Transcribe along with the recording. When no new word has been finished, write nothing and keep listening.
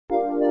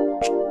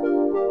There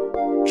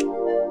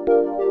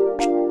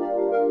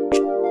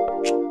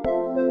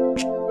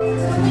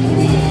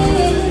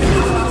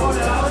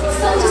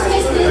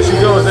she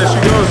goes, there she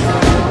goes.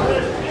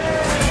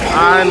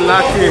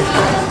 Unlucky.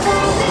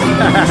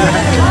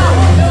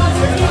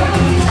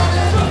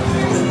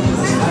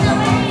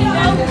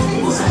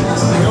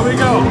 Here we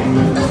go.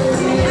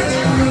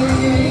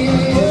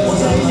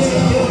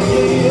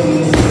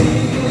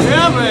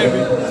 Yeah, baby.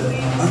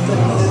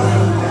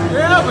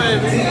 Yeah,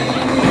 baby.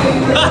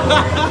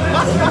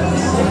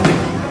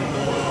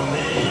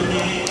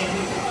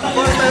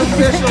 First time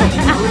special.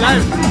 We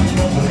live.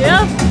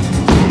 Yeah.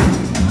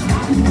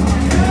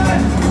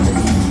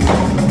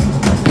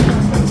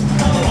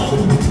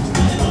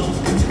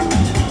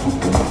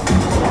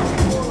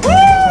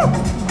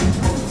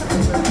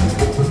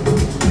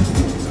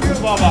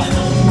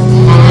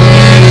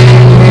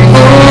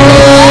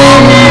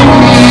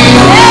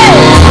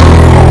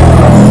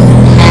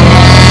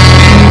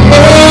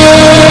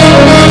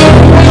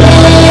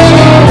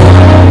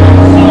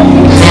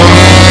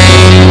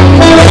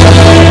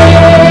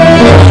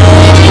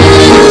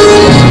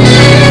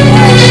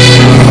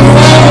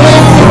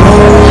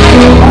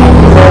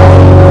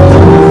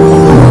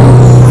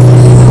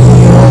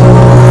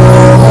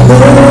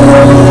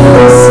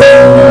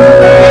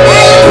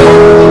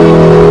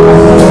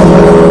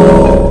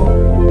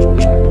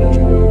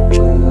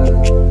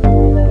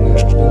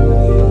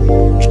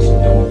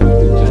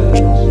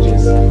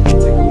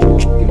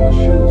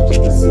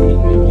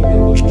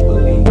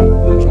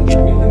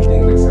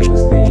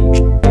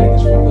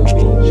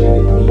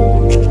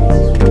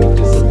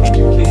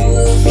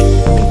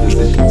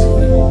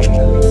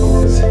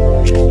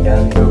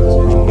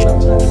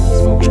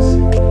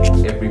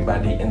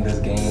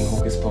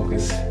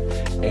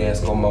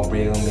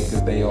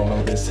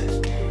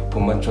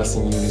 Put my trust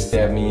in you to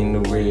stab me in the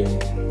rear.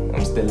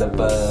 I'm still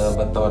above,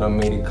 I thought I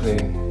made it clear.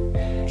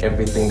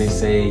 Everything they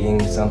say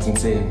ain't sound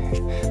sincere.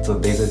 So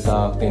days are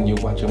dark, then you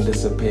watch them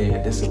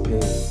disappear,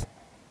 disappear.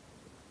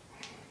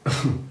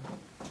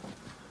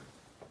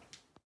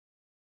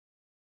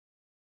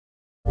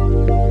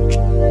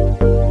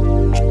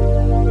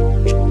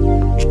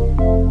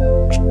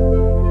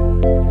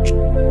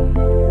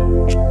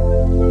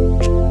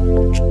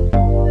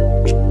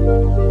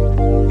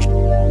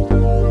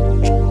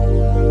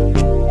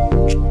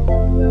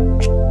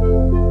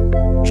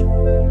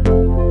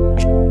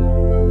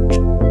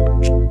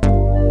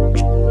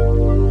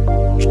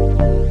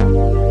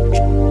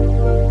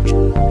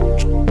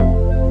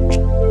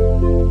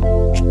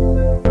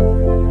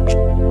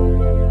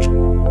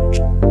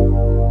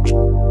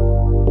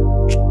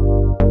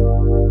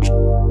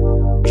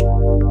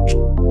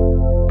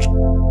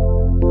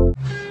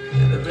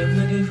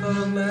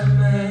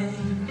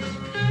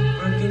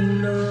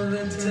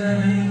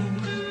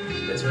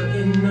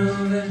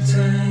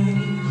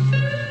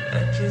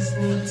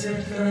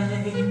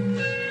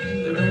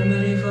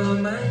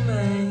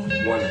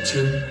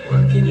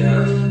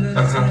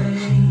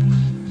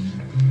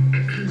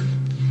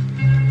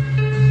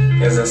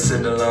 As I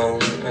sit alone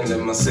and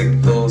let my sick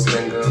thoughts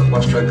linger,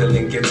 while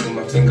struggling getting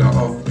my finger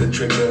off the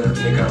trigger,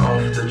 nigga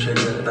off the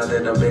trigger. Now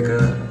that I'm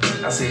bigger,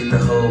 I see the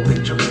whole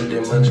picture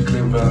pretty much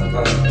clearer.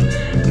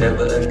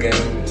 Never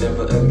again,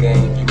 never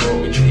again. You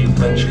won't retreat,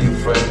 bunch of your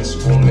friends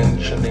won't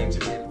mention names.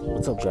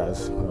 What's up,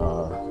 guys?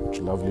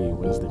 Lovely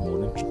Wednesday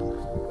morning.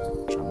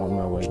 I'm on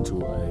my way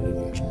to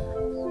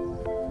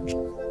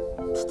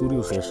a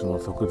studio session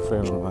with a good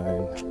friend of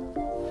mine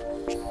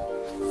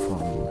from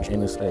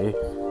NSA,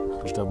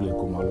 W.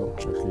 Kumalo,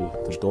 actually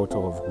the daughter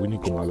of Winnie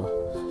Kumalo,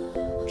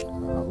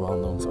 a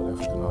well-known South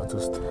African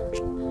artist.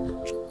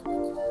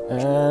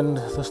 And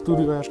the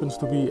studio happens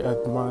to be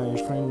at my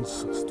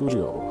friend's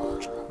studio.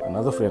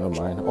 Another friend of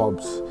mine,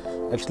 Obs,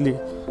 actually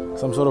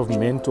some sort of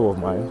mentor of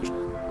mine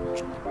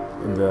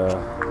in the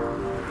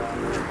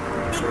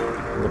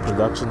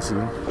production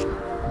scene.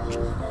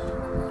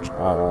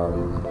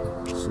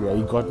 So yeah,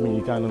 he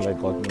kind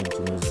of got me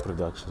into music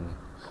production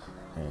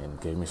and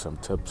gave me some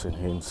tips and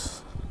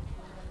hints.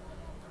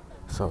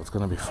 So it's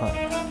gonna be fun.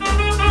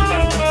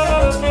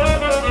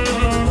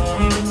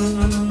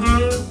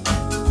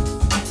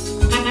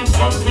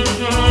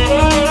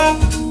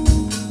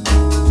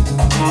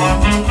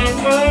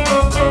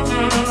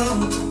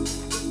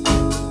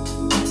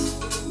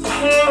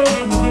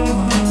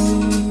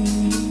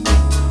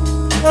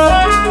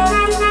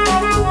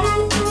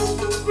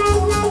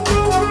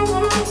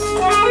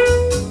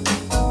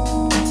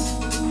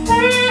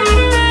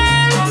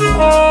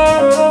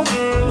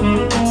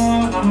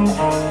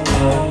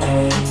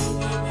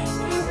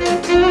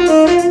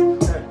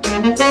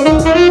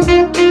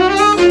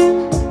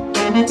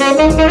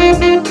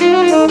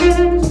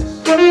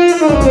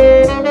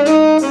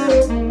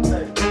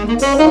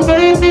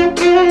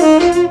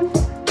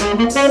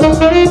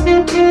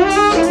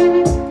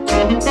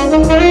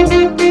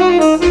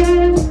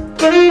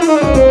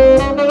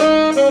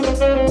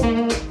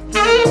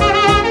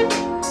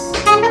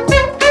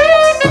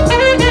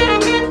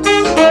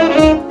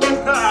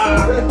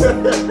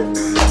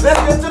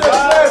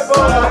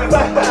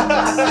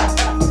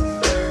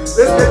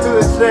 Let's get to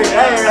the train.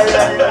 Hey.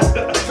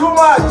 Too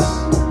much.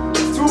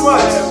 Too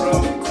much. Yeah, bro.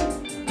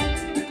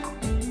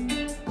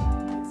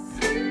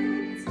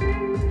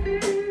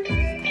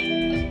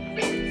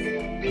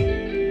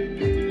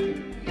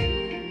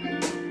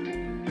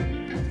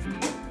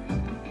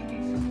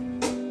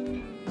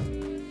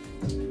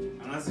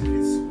 Unless if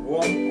it's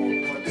warm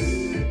or hot.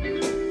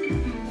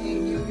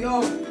 Yo,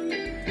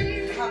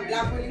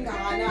 lapho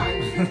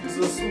lingakanani.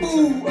 So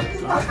soon.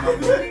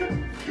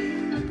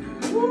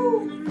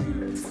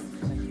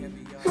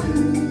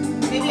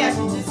 Maybe I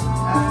should just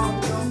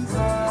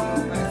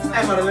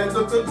I'm a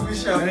little bit to be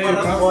sure. Hey,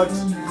 Paragot.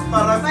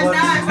 but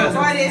now I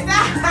forgot it.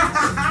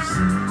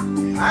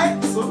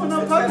 Alright, so for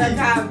now, It's gonna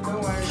come,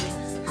 don't worry.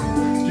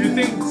 Do you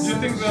think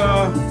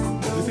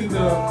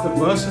the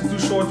verse is too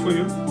short for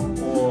you?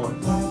 Or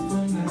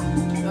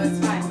No, it's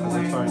fine, don't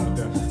worry. fine,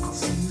 okay.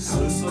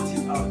 I'll sort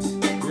it out.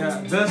 Yeah,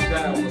 this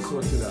guy will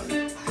sort it out.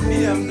 Me,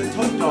 I'm the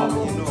top dog,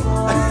 you know.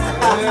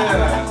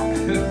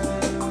 Yeah.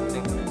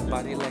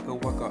 Body like a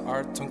work of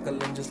art,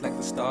 twinkling just like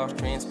the stars,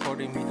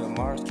 transporting me to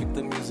Mars. Keep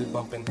the music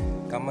bumping.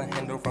 Got my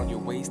hand around your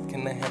waist,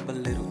 can I have a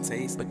little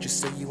taste? But you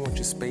say you want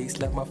your space,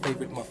 like my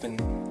favorite muffin.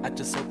 I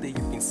just hope that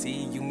you can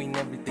see, you mean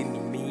everything to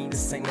me.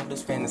 This ain't no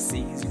those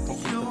fantasies, you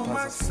complete the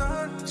puzzle.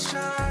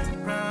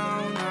 Sunshine,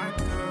 brown eyed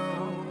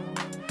girl,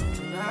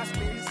 last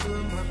piece to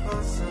my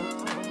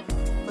puzzle,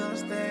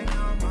 first thing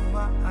on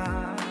my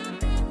mind.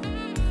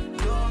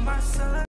 You're my sun.